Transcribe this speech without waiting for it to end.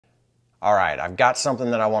All right, I've got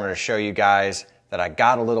something that I wanted to show you guys that I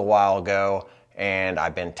got a little while ago, and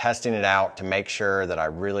I've been testing it out to make sure that I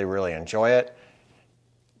really enjoy it.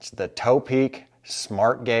 It's the Topeak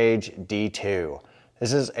SmartGauge D2.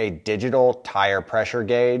 This is a digital tire pressure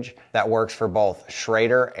gauge that works for both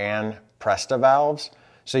Schrader and Presta valves.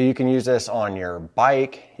 So you can use this on your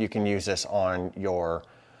bike, you can use this on your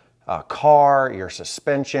car, your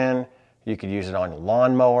suspension, you could use it on your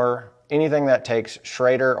lawnmower. Anything that takes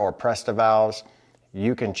Schrader or Presta valves,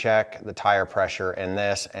 you can check the tire pressure in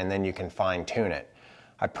this and then you can fine tune it.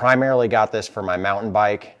 I primarily got this for my mountain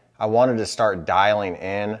bike. I wanted to start dialing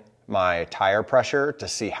in my tire pressure to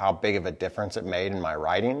see how big of a difference it made in my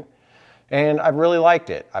riding. And I've really liked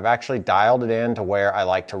it. I've actually dialed it in to where I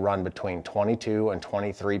like to run between 22 and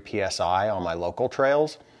 23 PSI on my local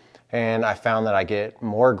trails. And I found that I get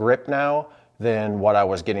more grip now than what I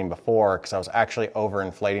was getting before, because I was actually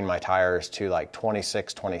overinflating my tires to like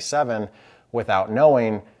 26, 27 without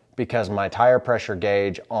knowing, because my tire pressure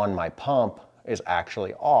gauge on my pump is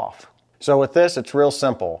actually off. So with this, it's real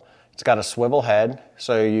simple. It's got a swivel head,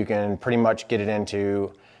 so you can pretty much get it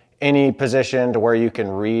into any position to where you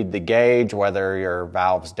can read the gauge, whether your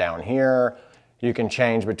valve's down here. You can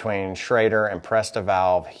change between Schrader and Presta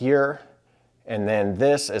valve here. And then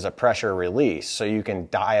this is a pressure release, so you can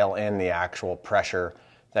dial in the actual pressure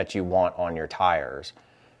that you want on your tires.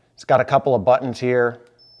 It's got a couple of buttons here.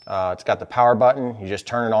 It's got the power button. You just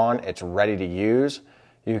turn it on, it's ready to use.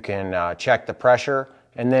 You can check the pressure,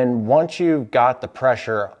 and then once you've got the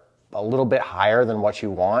pressure a little bit higher than what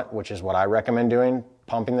you want, which is what I recommend doing,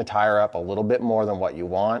 pumping the tire up a little bit more than what you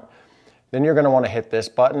want, then you're going to want to hit this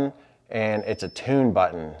button, and it's a tune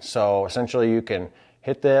button. So essentially you can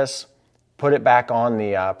hit this, put it back on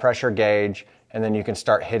the pressure gauge, and then you can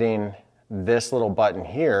start hitting this little button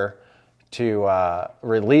here to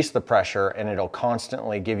release the pressure, and it'll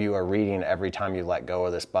constantly give you a reading every time you let go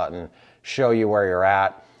of this button, show you where you're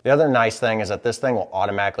at. The other nice thing is that this thing will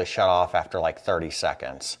automatically shut off after like 30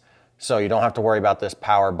 seconds. So you don't have to worry about this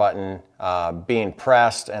power button being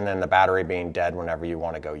pressed and then the battery being dead whenever you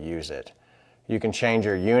want to go use it. You can change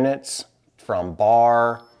your units from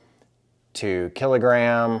bar to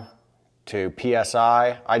kilogram to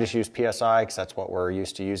PSI. I just use PSI because that's what we're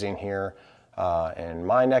used to using here in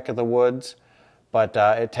my neck of the woods. But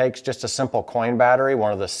it takes just a simple coin battery,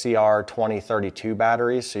 one of the CR2032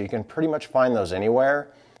 batteries, so you can pretty much find those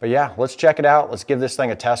anywhere. But yeah, let's check it out. Let's give this thing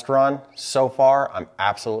a test run. So far, I'm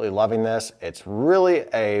absolutely loving this. It's really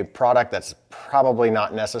a product that's probably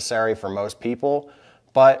not necessary for most people,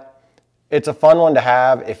 but it's a fun one to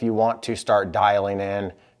have if you want to start dialing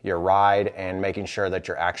in your ride and making sure that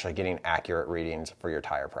you're actually getting accurate readings for your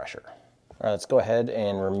tire pressure. All right, let's go ahead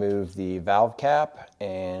and remove the valve cap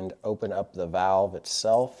and open up the valve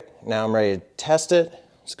itself. Now I'm ready to test it.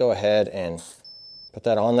 Let's go ahead and put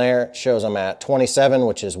that on there. It shows I'm at 27,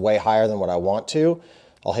 which is way higher than what I want to.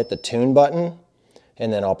 I'll hit the tune button,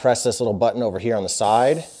 and then I'll press this little button over here on the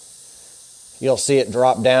side. You'll see it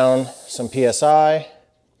drop down some PSI.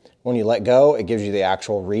 When you let go, it gives you the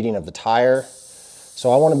actual reading of the tire. So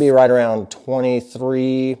I want to be right around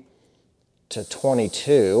 23 to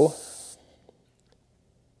 22.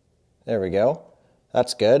 There we go.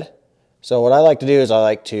 That's good. So what I like to do is I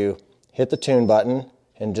like to hit the tune button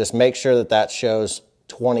and just make sure that that shows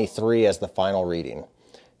 23 as the final reading.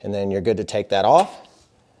 And then you're good to take that off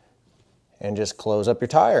and just close up your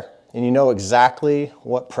tire. And you know exactly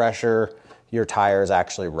what pressure your tire is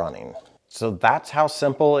actually running. So that's how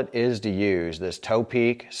simple it is to use, this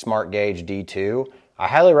Topeak SmartGauge D2. I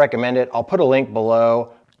highly recommend it. I'll put a link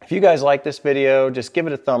below. If you guys like this video, just give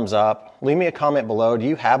it a thumbs up. Leave me a comment below. Do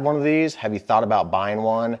you have one of these? Have you thought about buying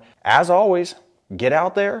one? As always, get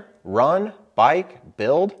out there, run, bike,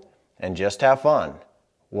 build, and just have fun.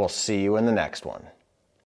 We'll see you in the next one.